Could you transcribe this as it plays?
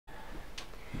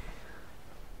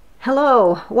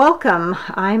Hello, welcome.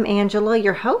 I'm Angela,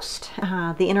 your host,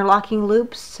 the Interlocking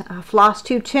Loops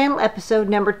FlossTube channel, episode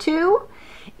number 2.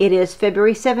 It is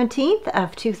February 17th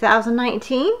of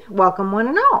 2019. Welcome one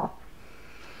and all.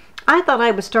 I thought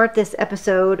I would start this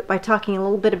episode by talking a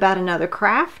little bit about another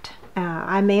craft.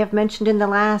 I may have mentioned in the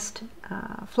last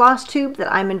FlossTube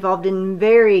that I'm involved in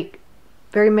very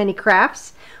many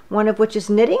crafts, one of which is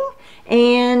knitting,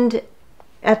 and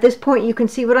at this point you can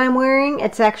see what I'm wearing.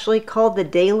 It's actually called the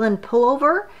Dalen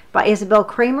Pullover by Isabel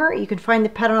Kramer. You can find the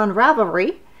pattern on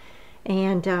Ravelry,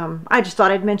 and I just thought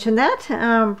I'd mention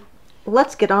that.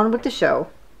 Let's get on with the show.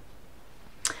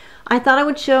 I thought I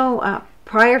would show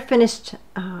prior finished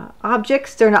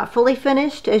objects. They're not fully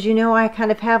finished. As you know, I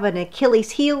kind of have an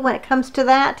Achilles heel when it comes to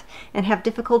that and have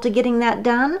difficulty getting that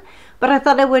done. But I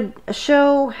thought I would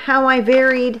show how I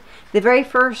varied the very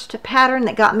first pattern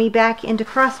that got me back into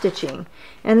cross stitching.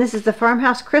 And this is the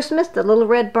Farmhouse Christmas, the Little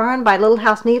Red Barn by Little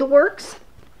House Needleworks.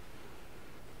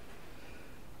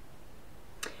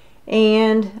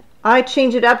 And I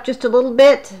changed it up just a little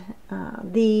bit.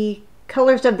 The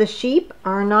colors of the sheep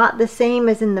are not the same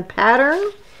as in the pattern.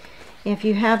 If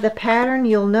you have the pattern,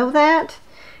 you'll know that.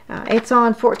 It's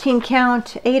on 14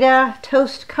 count Ada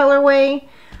Toast colorway.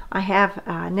 I have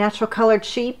natural colored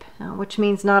sheep, which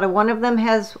means not a one of them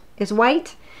is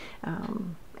white.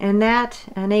 And that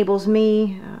enables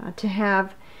me to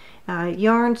have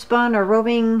yarn spun or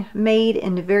roving made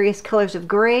in various colors of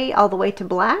gray all the way to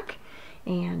black.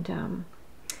 And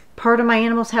part of my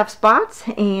animals have spots,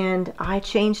 and I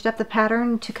changed up the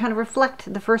pattern to kind of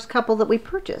reflect the first couple that we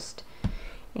purchased.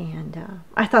 And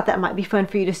I thought that might be fun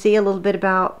for you to see a little bit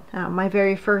about my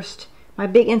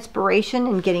big inspiration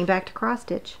in getting back to cross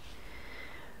stitch.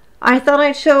 I thought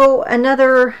I'd show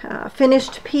another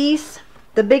finished piece.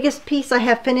 The biggest piece I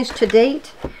have finished to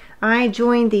date. I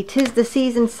joined the 'Tis the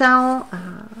Season Sal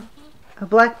a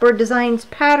Blackbird Designs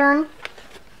pattern.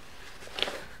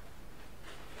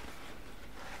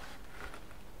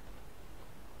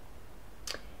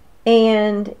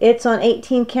 And it's on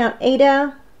 18 count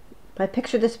Ada by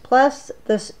Picture This Plus,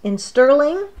 this in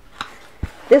sterling.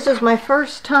 This was my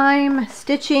first time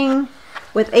stitching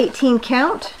with 18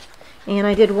 count, and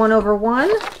I did 1/1.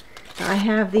 I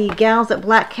have the gals at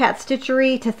Black Cat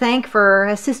Stitchery to thank for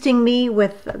assisting me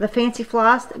with the fancy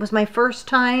floss. It was my first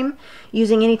time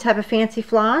using any type of fancy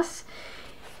floss.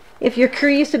 If you're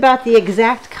curious about the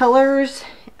exact colors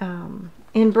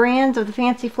and brands of the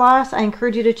fancy floss, I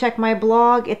encourage you to check my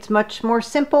blog. It's much more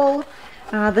simple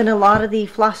than a lot of the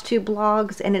FlossTube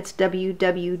blogs, and it's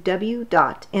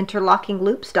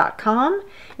www.interlockingloops.com,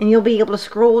 and you'll be able to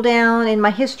scroll down in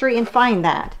my history and find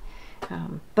that.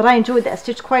 But I enjoyed that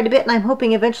stitch quite a bit, and I'm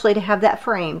hoping eventually to have that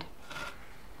framed.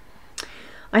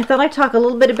 I thought I'd talk a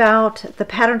little bit about the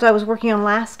patterns I was working on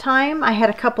last time. I had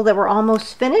a couple that were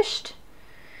almost finished.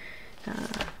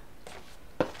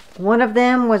 One of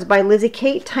them was by Lizzie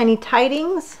Kate, Tiny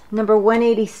Tidings, number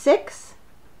 186.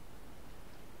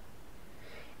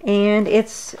 And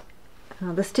it's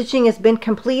the stitching has been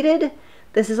completed.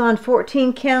 This is on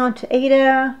 14 count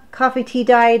Ada, Coffee Tea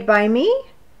Dyed by me.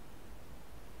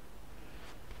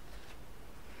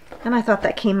 And I thought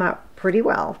that came out pretty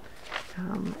well.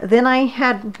 Then I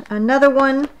had another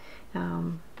one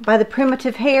by the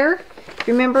Primitive Hare.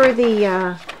 Remember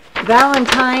the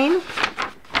Valentine?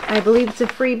 I believe it's a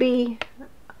freebie.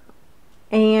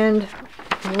 And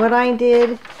what I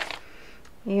did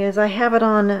is I have it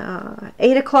on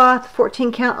Ada cloth,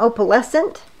 14 count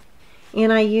opalescent,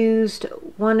 and I used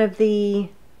one of the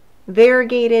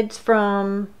variegateds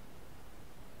from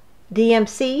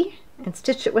DMC and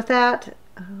stitched it with that.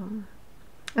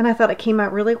 And I thought it came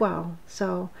out really well.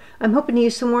 So I'm hoping to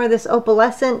use some more of this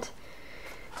opalescent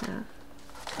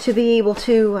to be able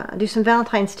to do some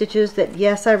Valentine stitches. That,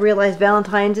 yes, I realize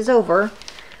Valentine's is over,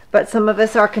 but some of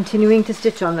us are continuing to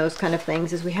stitch on those kind of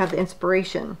things as we have the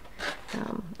inspiration.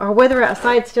 Our weather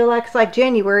outside still acts like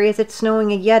January, as it's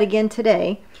snowing yet again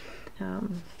today.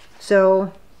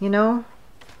 So, you know,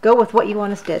 go with what you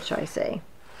want to stitch, I say.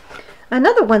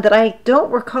 Another one that I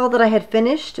don't recall that I had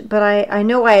finished, but I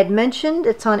know I had mentioned.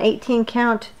 It's on 18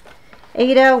 count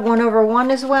Ada,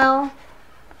 1/1 as well.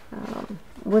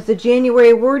 Was the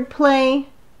January Wordplay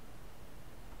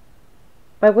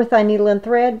by With Thy Needle and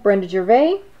Thread, Brenda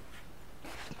Gervais.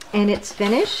 And it's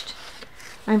finished.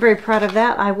 I'm very proud of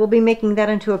that. I will be making that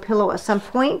into a pillow at some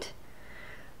point.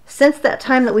 Since that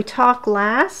time that we talked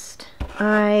last,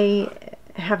 I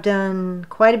have done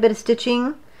quite a bit of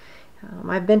stitching.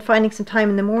 I've been finding some time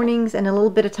in the mornings and a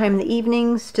little bit of time in the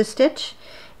evenings to stitch,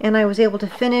 and I was able to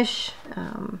finish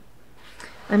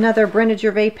another Brenda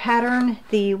Gervais pattern,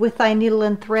 the With Thy Needle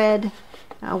and Thread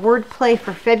wordplay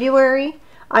for February.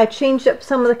 I changed up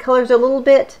some of the colors a little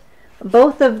bit.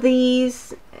 Both of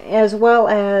these, as well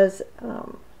as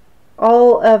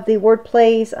all of the word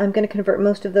plays, I'm going to convert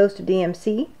most of those to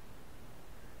DMC.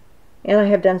 And I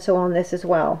have done so on this as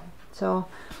well. So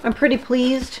I'm pretty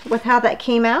pleased with how that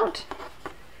came out.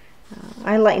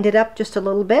 I lightened it up just a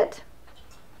little bit.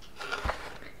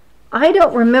 I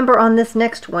don't remember on this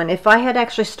next one if I had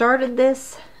actually started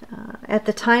this at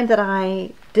the time that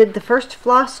I did the first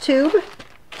FlossTube.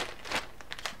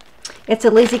 It's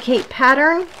a Lazy Kate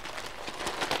pattern.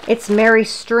 It's Mary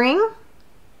string.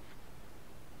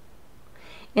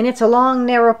 And it's a long,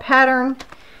 narrow pattern.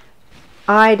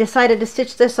 I decided to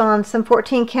stitch this on some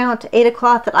 14 count Aida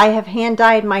cloth that I have hand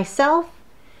dyed myself.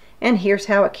 And here's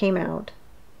how it came out.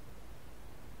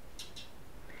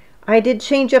 I did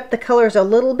change up the colors a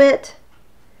little bit.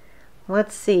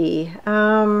 Let's see.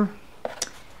 There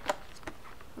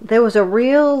was a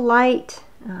real light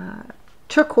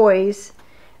turquoise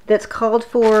that's called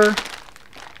for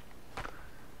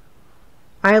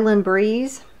Island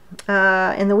Breeze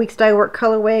in the Weeks Dye Work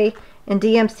colorway. In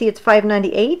DMC it's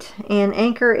 $5.98, and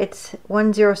Anchor it's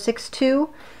 $1062,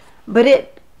 but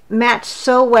it matched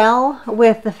so well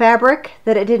with the fabric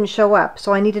that it didn't show up,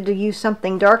 so I needed to use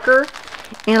something darker,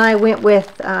 and I went with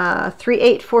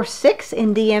 3846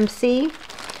 in DMC,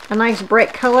 a nice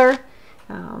bright color.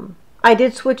 I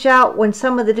did switch out when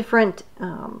some of the different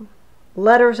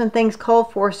letters and things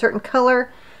called for a certain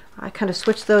color. I kind of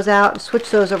switched those out,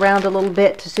 switched those around a little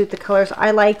bit to suit the colors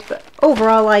I liked, but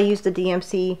overall I used the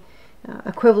DMC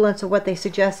equivalents of what they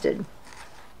suggested.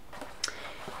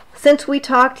 Since we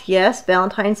talked, yes,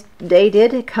 Valentine's Day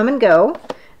did come and go,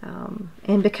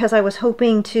 and because I was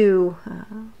hoping to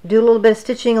do a little bit of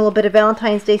stitching, a little bit of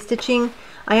Valentine's Day stitching,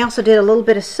 I also did a little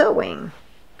bit of sewing,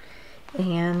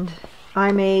 and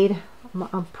I made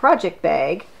a project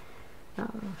bag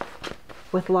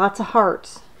with lots of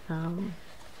hearts.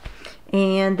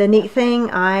 And the neat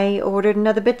thing, I ordered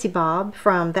another Bitsy Bob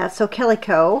from That's So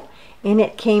Calico, and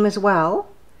it came as well.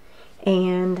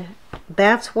 And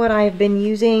that's what I've been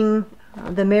using.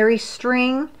 The Mary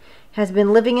string has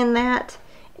been living in that.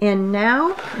 And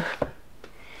now,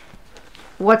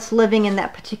 what's living in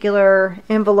that particular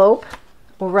envelope,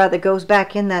 or rather goes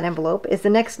back in that envelope, is the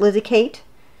next Lizzie Kate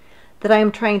that I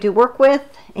am trying to work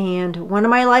with. And one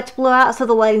of my lights blew out, so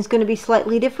the lighting's going to be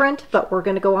slightly different, but we're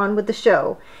going to go on with the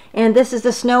show. And this is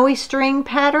the Snowy String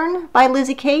pattern by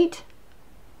Lizzie Kate.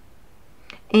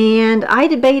 And I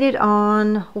debated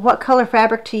on what color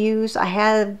fabric to use. I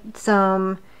had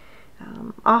some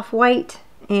off-white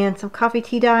and some coffee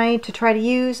tea dye to try to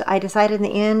use. I decided in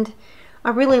the end I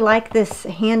really like this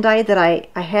hand dye that I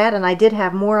had, and I did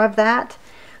have more of that,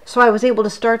 so I was able to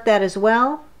start that as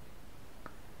well.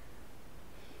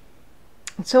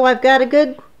 So I've got a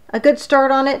good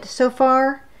start on it so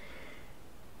far.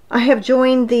 I have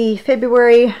joined the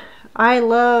February I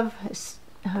Love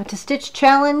to Stitch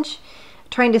challenge,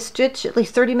 trying to stitch at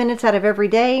least 30 minutes out of every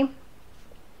day.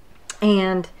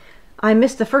 And I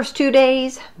missed the first 2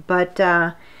 days, but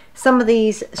some of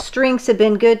these strings have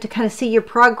been good to kind of see your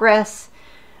progress.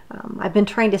 I've been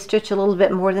trying to stitch a little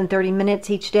bit more than 30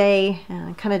 minutes each day,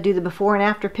 and kind of do the before and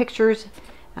after pictures.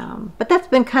 But that's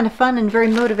been kind of fun and very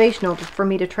motivational for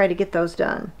me to try to get those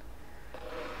done.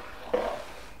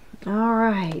 All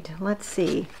right, let's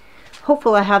see.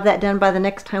 Hopefully I'll have that done by the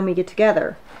next time we get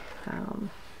together.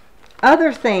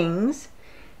 Other things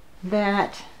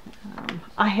that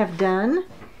I have done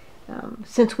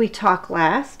since we talked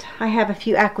last, I have a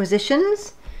few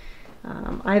acquisitions.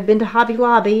 I've been to Hobby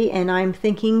Lobby, and I'm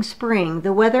thinking spring.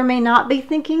 The weather may not be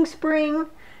thinking spring.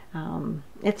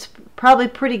 It's probably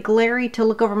pretty glary to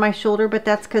look over my shoulder, but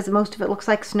that's because most of it looks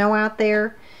like snow out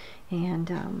there.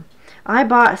 And I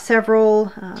bought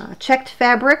several checked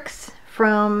fabrics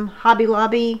from Hobby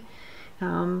Lobby,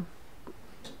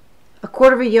 a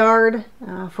quarter of a yard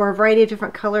for a variety of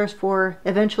different colors for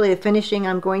eventually the finishing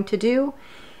I'm going to do.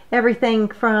 Everything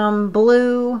from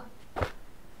blue,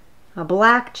 a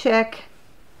black check.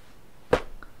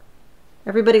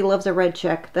 Everybody loves a red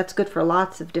check. That's good for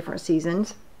lots of different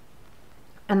seasons.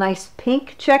 A nice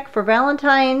pink check for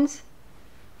Valentine's,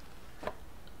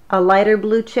 a lighter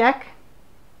blue check,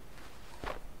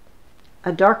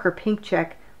 a darker pink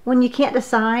check when you can't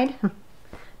decide,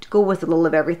 to go with a little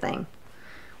of everything.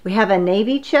 We have a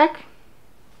navy check,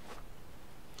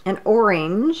 an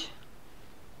orange,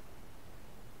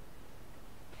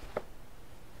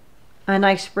 a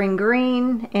nice spring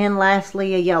green, and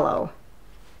lastly a yellow.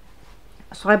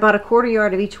 So I bought a quarter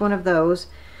yard of each one of those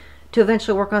to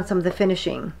eventually work on some of the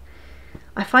finishing.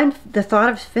 I find the thought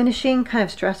of finishing kind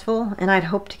of stressful, and I'd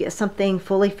hope to get something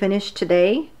fully finished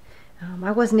today.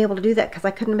 I wasn't able to do that because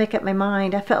I couldn't make up my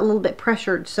mind. I felt a little bit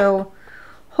pressured. So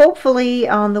hopefully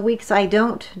on the weeks I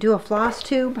don't do a floss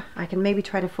tube, I can maybe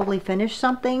try to fully finish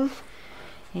something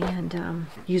and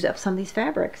use up some of these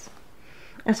fabrics.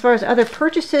 As far as other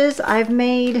purchases I've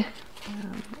made,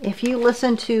 if you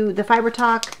listen to the Fiber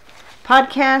Talk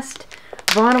podcast,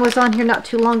 Vaughn was on here not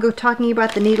too long ago talking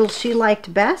about the needles she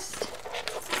liked best.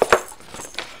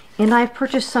 And I've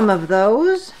purchased some of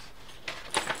those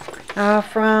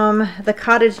from the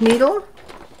Cottage Needle.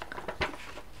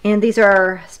 And these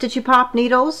are Stitchy Pop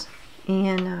needles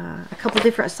in a couple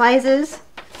different sizes.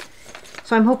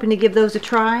 So I'm hoping to give those a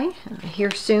try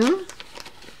here soon.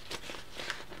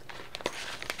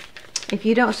 If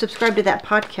you don't subscribe to that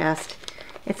podcast,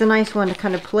 it's a nice one to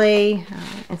kind of play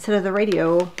instead of the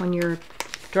radio when you're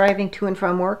driving to and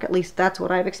from work. At least that's what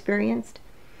I've experienced.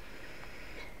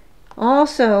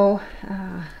 Also,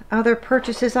 other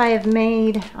purchases I have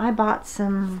made, I bought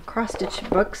some cross-stitch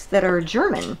books that are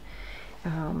German.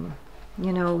 You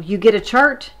know, you get a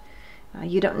chart.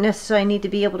 You don't necessarily need to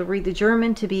be able to read the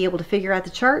German to be able to figure out the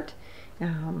chart.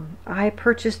 I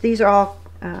purchased, these are all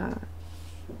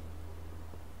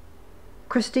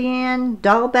Christiane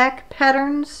Dahlbeck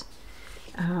patterns,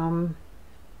 and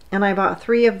I bought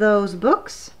 3 of those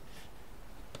books.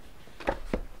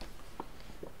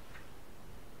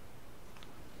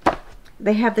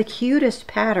 They have the cutest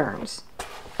patterns,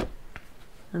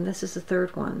 and this is the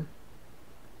 3rd one.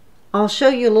 I'll show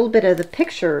you a little bit of the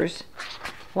pictures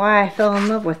why I fell in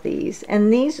love with these,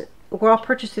 and these were all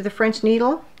purchased through the French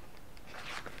Needle.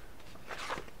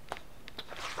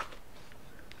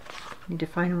 Need to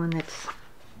find one that's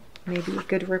maybe a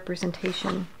good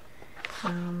representation.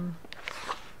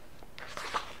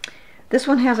 This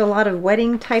one has a lot of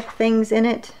wedding type things in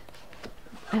it.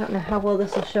 I don't know how well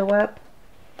this will show up,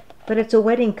 but it's a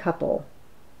wedding couple.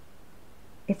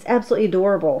 It's absolutely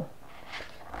adorable.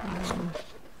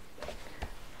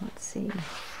 Let's see.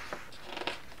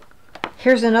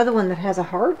 Here's another one that has a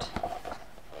heart.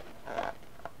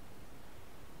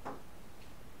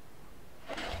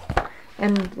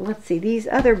 And let's see, these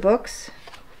other books.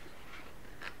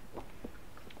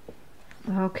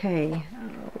 Okay,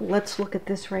 let's look at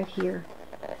this right here.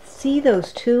 See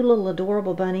those 2 little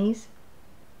adorable bunnies?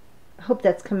 I hope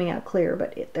that's coming out clear,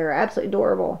 but they're absolutely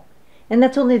adorable. And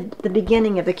that's only the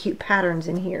beginning of the cute patterns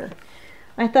in here.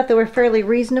 I thought they were fairly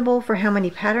reasonable for how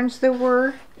many patterns there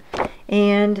were.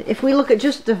 And if we look at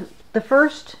just the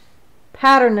first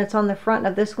pattern that's on the front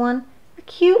of this one, a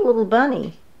cute little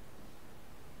bunny.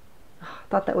 Oh, I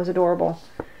thought that was adorable.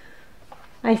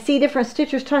 I see different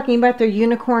stitchers talking about their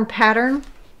unicorn pattern.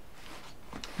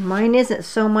 Mine isn't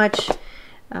so much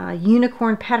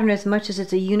unicorn pattern as much as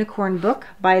it's a unicorn book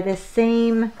by this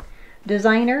same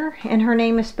designer, and her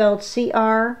name is spelled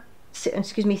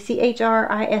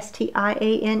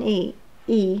C-H-R-I-S-T-I-A-N-E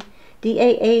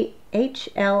D-A-H-L-B-E-C-K.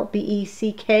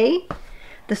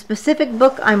 The specific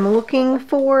book I'm looking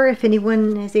for, if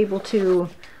anyone is able to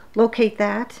locate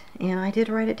that, and I did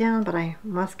write it down, but I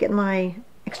must get my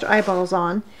extra eyeballs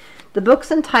on. The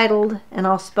book's entitled, and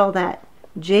I'll spell that,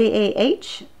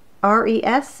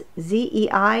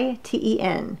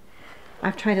 J-A-H-R-E-S-Z-E-I-T-E-N.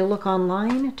 I've tried to look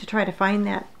online to try to find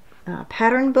that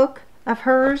pattern book of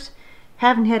hers.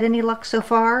 Haven't had any luck so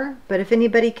far, but if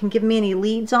anybody can give me any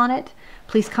leads on it,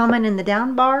 please comment in the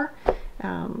down bar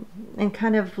and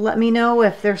kind of let me know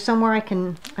if there's somewhere I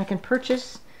can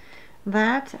purchase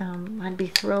that. I'd be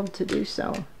thrilled to do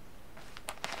so.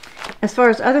 As far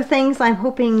as other things I'm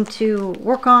hoping to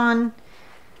work on,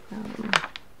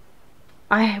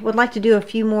 I would like to do a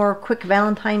few more quick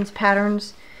Valentine's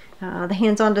patterns. The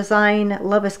hands-on design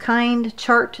Love is Kind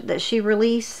chart that she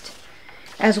released,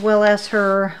 as well as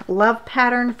her love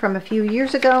pattern from a few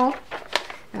years ago.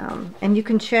 And you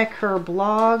can check her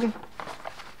blog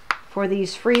for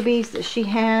these freebies that she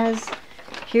has.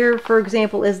 Here, for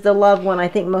example, is the love one. I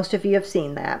think most of you have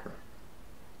seen that.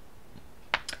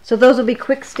 So those will be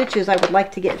quick stitches I would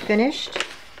like to get finished,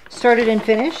 started and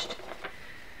finished,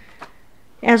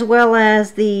 as well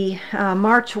as the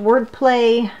March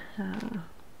Wordplay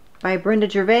by Brenda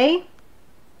Gervais.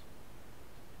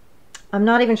 I'm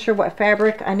not even sure what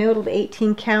fabric. I know it'll be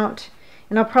 18 count,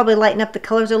 and I'll probably lighten up the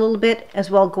colors a little bit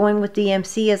as well, going with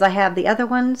DMC as I have the other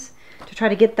ones to try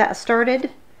to get that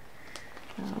started.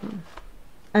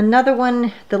 Another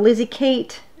one, the Lizzie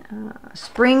Kate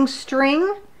Spring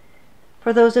String,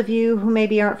 for those of you who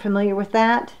maybe aren't familiar with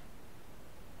that.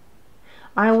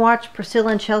 I watched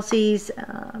Priscilla and Chelsea's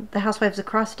The Housewives of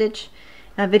Cross Stitch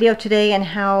video today, and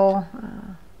how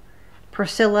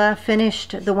Priscilla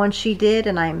finished the one she did,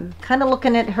 and I'm kind of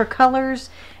looking at her colors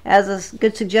as a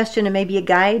good suggestion and maybe a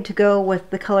guide to go with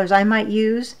the colors I might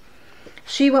use.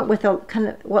 She went with a kind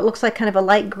of what looks like kind of a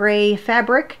light gray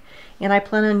fabric, and I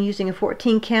plan on using a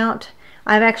 14 count.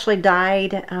 I've actually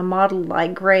dyed a model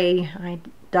light gray. I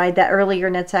dyed that earlier,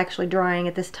 and it's actually drying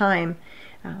at this time.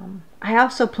 I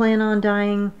also plan on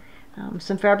dyeing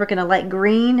some fabric in a light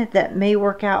green that may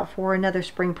work out for another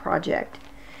spring project.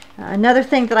 Another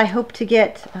thing that I hope to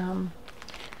get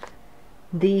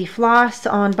the floss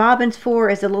on bobbins for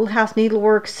is the Little House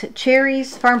Needleworks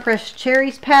Cherries, Farm Fresh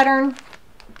Cherries pattern.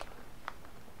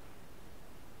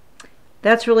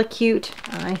 That's really cute.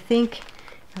 I think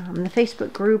the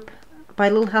Facebook group by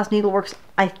Little House Needleworks,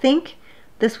 I think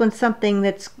this one's something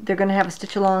they're going to have a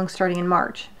stitch along starting in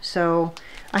March. So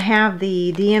I have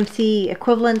the DMC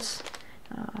equivalents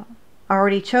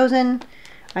already chosen.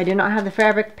 I do not have the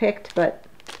fabric picked, but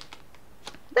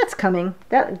that's coming.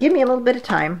 Give me a little bit of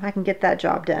time. I can get that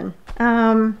job done.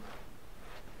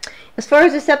 As far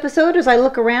as this episode, as I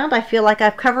look around, I feel like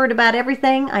I've covered about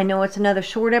everything. I know it's another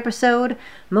short episode.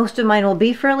 Most of mine will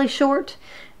be fairly short.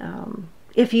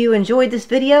 If you enjoyed this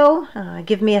video,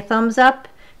 give me a thumbs up.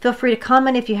 Feel free to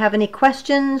comment if you have any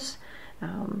questions,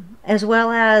 as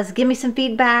well as give me some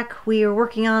feedback. We are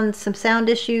working on some sound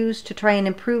issues to try and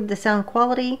improve the sound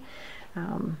quality.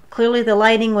 Clearly the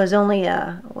lighting was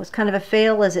was kind of a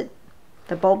fail, as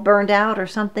the bulb burned out or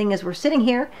something as we're sitting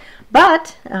here.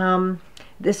 But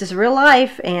this is real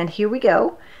life, and here we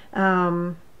go.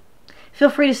 Feel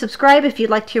free to subscribe if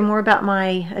you'd like to hear more about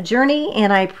my journey,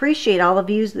 and I appreciate all of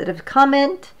you that have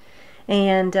commented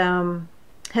and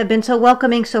have been so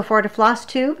welcoming so far to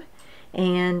FlossTube.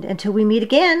 And until we meet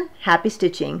again, happy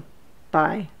stitching.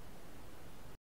 Bye.